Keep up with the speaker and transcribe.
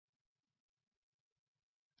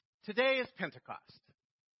Today is Pentecost,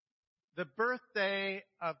 the birthday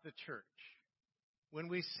of the church, when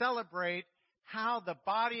we celebrate how the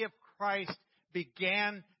body of Christ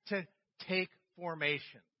began to take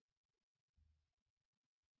formation.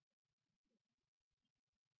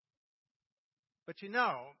 But you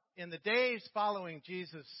know, in the days following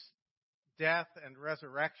Jesus' death and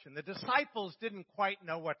resurrection, the disciples didn't quite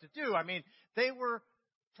know what to do. I mean, they were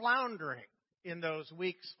floundering in those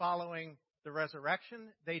weeks following the resurrection.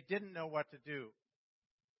 They didn't know what to do.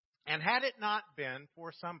 And had it not been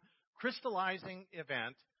for some crystallizing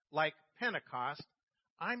event like Pentecost,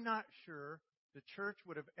 I'm not sure the church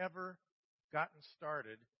would have ever gotten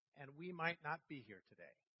started, and we might not be here today.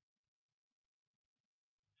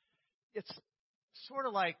 It's sort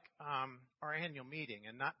of like our annual meeting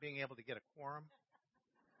and not being able to get a quorum.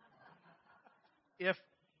 If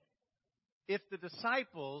the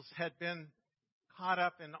disciples had been caught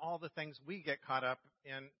up in all the things we get caught up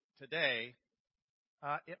in today,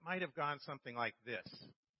 it might have gone something like this.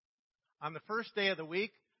 On the first day of the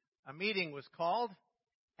week, a meeting was called,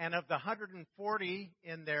 and of the 140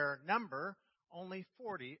 in their number, only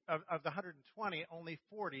 40, of the 120, only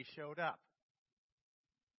 40 showed up.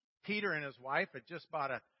 Peter and his wife had just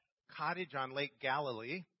bought a cottage on Lake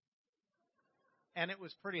Galilee, and it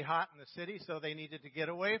was pretty hot in the city, so they needed to get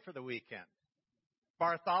away for the weekend.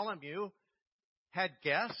 Bartholomew had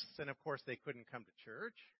guests, and of course they couldn't come to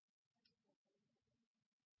church.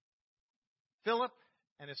 Philip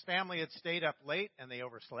and his family had stayed up late, and they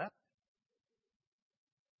overslept.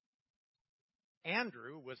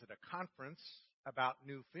 Andrew was at a conference about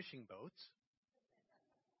new fishing boats.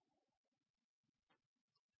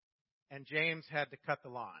 And James had to cut the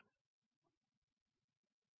lawn.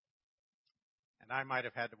 And I might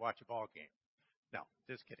have had to watch a ball game. No,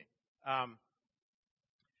 just kidding.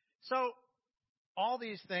 So all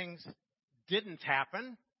these things didn't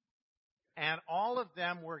happen, and all of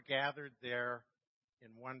them were gathered there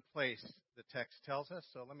in one place, the text tells us.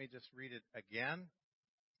 So let me just read it again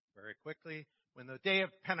very quickly. When the day of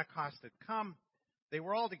Pentecost had come, they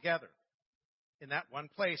were all together in that one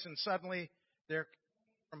place, and suddenly there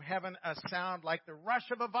from heaven a sound like the rush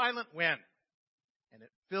of a violent wind, and it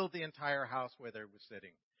filled the entire house where they were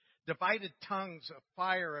sitting. Divided tongues of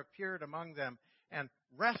fire appeared among them and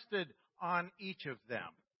rested on each of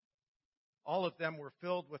them. All of them were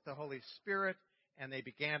filled with the Holy Spirit, and they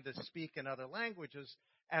began to speak in other languages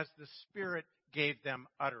as the Spirit gave them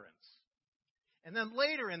utterance. And then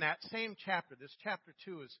later in that same chapter, this chapter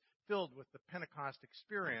 2 is filled with the Pentecost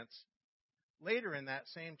experience. Later in that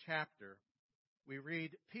same chapter, we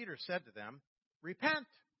read, Peter said to them, "Repent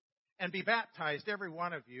and be baptized, every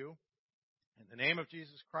one of you, in the name of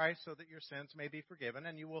Jesus Christ, so that your sins may be forgiven,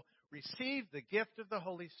 and you will receive the gift of the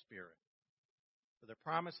Holy Spirit. For the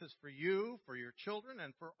promise is for you, for your children,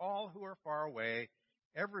 and for all who are far away,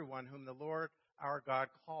 everyone whom the Lord our God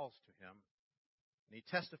calls to him." And he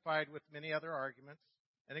testified with many other arguments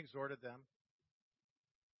and exhorted them.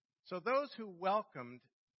 So those who welcomed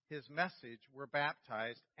his message were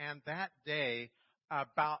baptized, and that day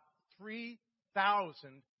about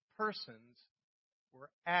 3,000 persons were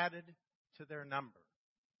added to their number.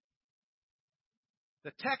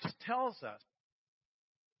 The text tells us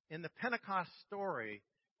in the Pentecost story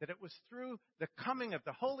that it was through the coming of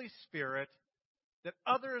the Holy Spirit that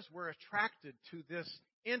others were attracted to this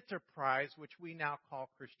enterprise which we now call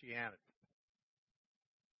Christianity.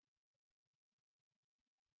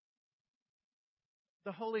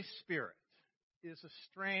 The Holy Spirit is a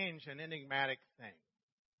strange and enigmatic thing.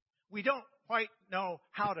 We don't quite know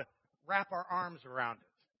how to wrap our arms around it,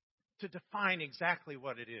 to define exactly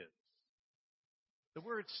what it is. The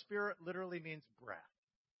word spirit literally means breath.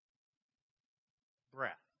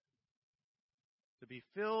 Breath. To be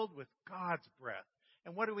filled with God's breath.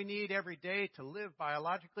 And what do we need every day to live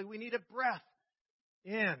biologically? We need a breath.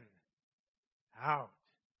 In, out,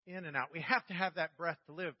 in and out. We have to have that breath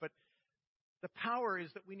to live, but the power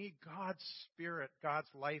is that we need God's Spirit,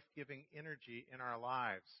 God's life-giving energy in our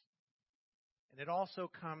lives. And it also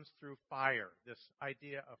comes through fire, this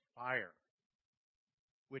idea of fire,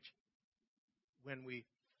 which when we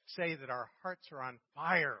say that our hearts are on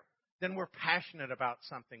fire, then we're passionate about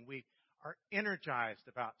something. We are energized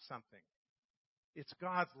about something. It's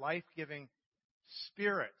God's life-giving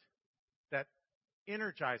Spirit that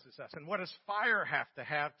energizes us. And what does fire have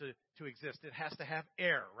to exist? It has to have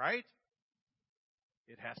air, right?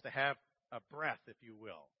 It has to have a breath, if you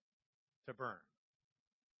will, to burn.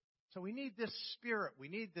 So we need this Spirit. We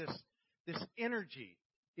need this energy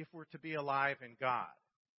if we're to be alive in God.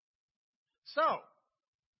 So,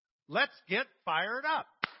 let's get fired up.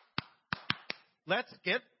 Let's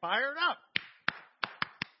get fired up.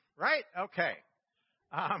 Right? Okay.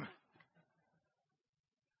 Um,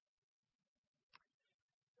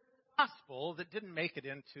 gospel that didn't make it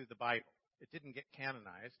into the Bible. It didn't get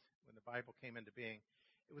canonized when the Bible came into being.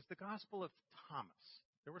 It was the Gospel of Thomas.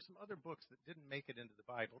 There were some other books that didn't make it into the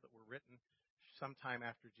Bible that were written sometime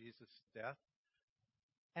after Jesus' death.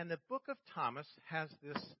 And the book of Thomas has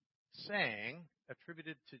this saying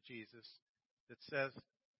attributed to Jesus that says,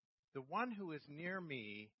 "The one who is near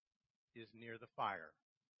me is near the fire,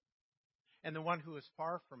 and the one who is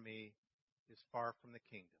far from me is far from the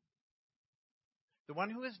kingdom. The one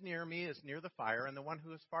who is near me is near the fire, and the one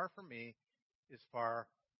who is far from me is far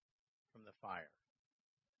from the fire."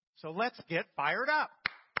 So let's get fired up.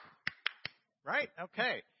 Right?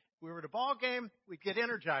 Okay. If we were at a ball game, we'd get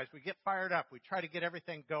energized. We'd get fired up. We'd try to get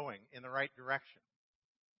everything going in the right direction.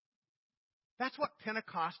 That's what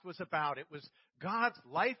Pentecost was about. It was God's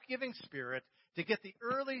life-giving spirit to get the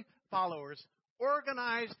early followers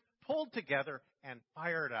organized, pulled together, and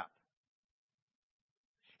fired up.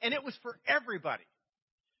 And it was for everybody,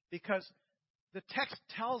 because the text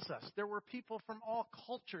tells us there were people from all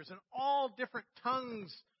cultures and all different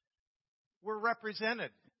tongues were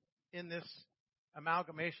represented in this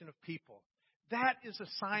amalgamation of people. That is a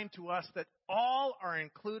sign to us that all are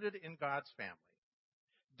included in God's family.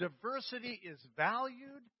 Diversity is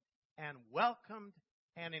valued and welcomed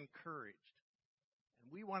and encouraged.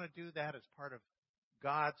 And we want to do that as part of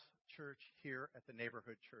God's church here at the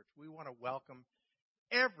Neighborhood Church. We want to welcome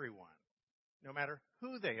everyone, no matter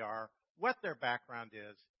who they are, what their background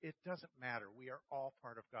is. It doesn't matter. We are all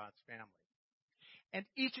part of God's family. And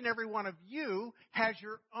each and every one of you has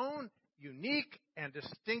your own unique and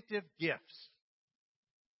distinctive gifts.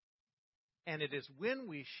 And it is when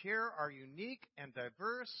we share our unique and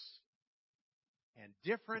diverse and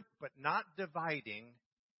different but not dividing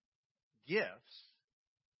gifts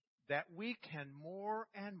that we can more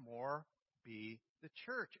and more be the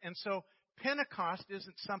church. And so Pentecost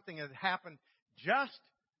isn't something that happened just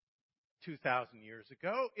 2,000 years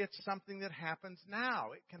ago. It's something that happens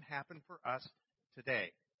now. It can happen for us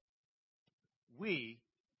today. We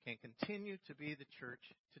can continue to be the church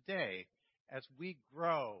today as we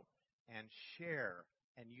grow and share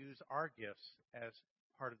and use our gifts as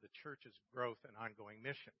part of the church's growth and ongoing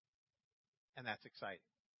mission. And that's exciting.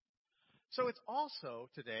 So it's also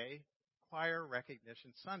today Choir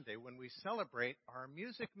Recognition Sunday, when we celebrate our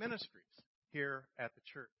music ministries here at the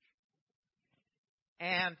church.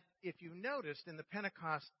 And if you noticed in the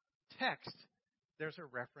Pentecost text, there's a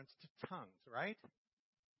reference to tongues, right?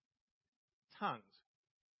 Tongues.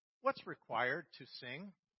 What's required to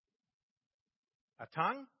sing? A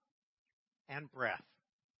tongue and breath.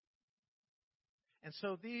 And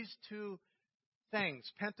so these two things,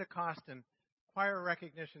 Pentecost and Choir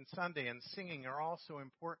Recognition Sunday and singing, are also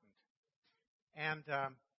important. And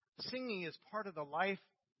singing is part of the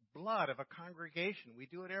lifeblood of a congregation. We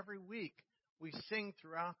do it every week. We sing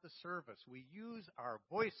throughout the service. We use our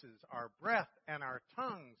voices, our breath, and our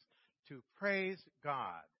tongues to praise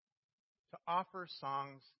God, to offer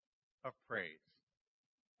songs of praise.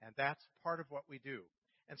 And that's part of what we do.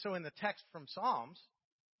 And so in the text from Psalms,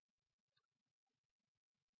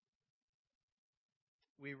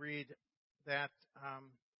 we read that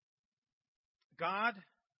God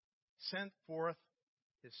sent forth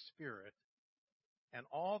His Spirit, and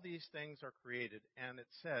all these things are created. And it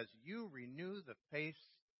says, you renew the face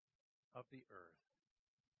of the earth.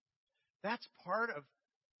 That's part of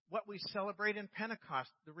what we celebrate in Pentecost,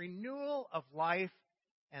 the renewal of life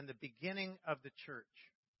and the beginning of the church.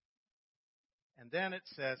 And then it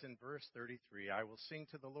says in verse 33, I will sing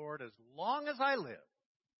to the Lord as long as I live.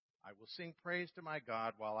 I will sing praise to my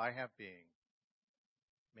God while I have being.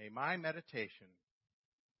 May my meditation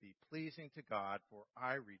be pleasing to God, for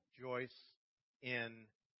I rejoice in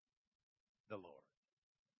the Lord.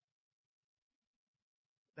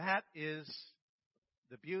 That is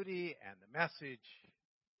the beauty and the message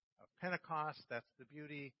of Pentecost. That's the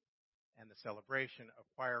beauty and the celebration of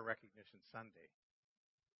Choir Recognition Sunday.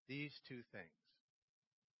 These two things.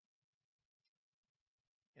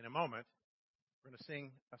 In a moment, we're going to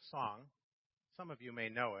sing a song. Some of you may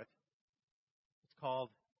know it. It's called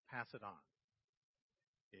Pass It On.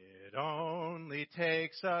 It only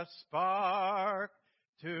takes a spark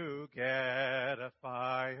to get a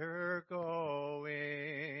fire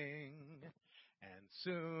going, and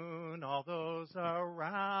soon all those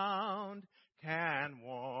around can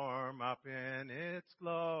warm up in its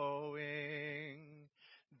glowing.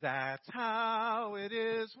 That's how it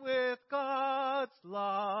is with God's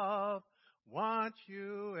love. Once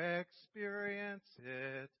you experience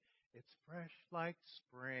it, it's fresh like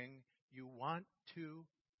spring. You want to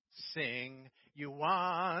Sing, you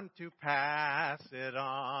want to pass it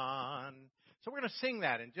on. So we're going to sing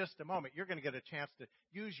that in just a moment. You're going to get a chance to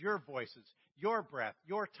use your voices, your breath,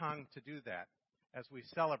 your tongue to do that as we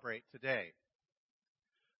celebrate today.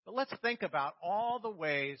 But let's think about all the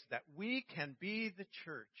ways that we can be the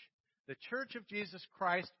Church of Jesus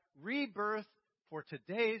Christ, rebirth for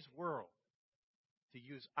today's world, to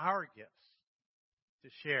use our gifts to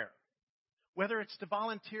share. Whether it's to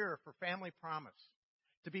volunteer for Family Promise,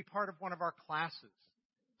 to be part of one of our classes,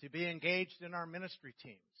 to be engaged in our ministry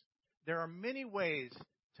teams. There are many ways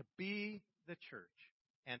to be the church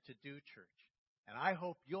and to do church. And I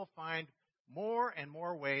hope you'll find more and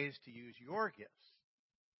more ways to use your gifts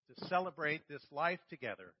to celebrate this life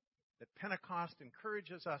together that Pentecost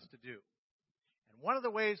encourages us to do. And one of the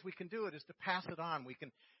ways we can do it is to pass it on. We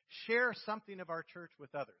can share something of our church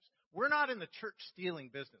with others. We're not in the church stealing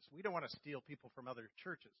business. We don't want to steal people from other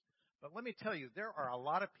churches. But let me tell you, there are a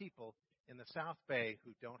lot of people in the South Bay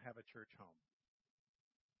who don't have a church home.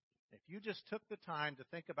 If you just took the time to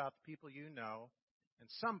think about the people you know and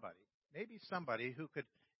maybe somebody who could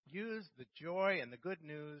use the joy and the good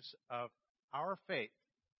news of our faith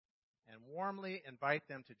and warmly invite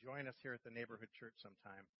them to join us here at the neighborhood church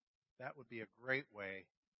sometime, that would be a great way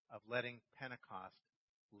of letting Pentecost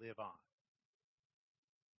live on.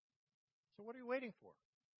 So what are you waiting for?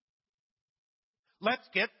 Let's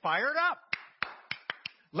get fired up.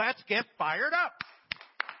 Let's get fired up.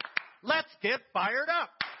 Let's get fired up.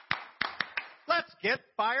 Let's get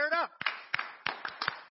fired up.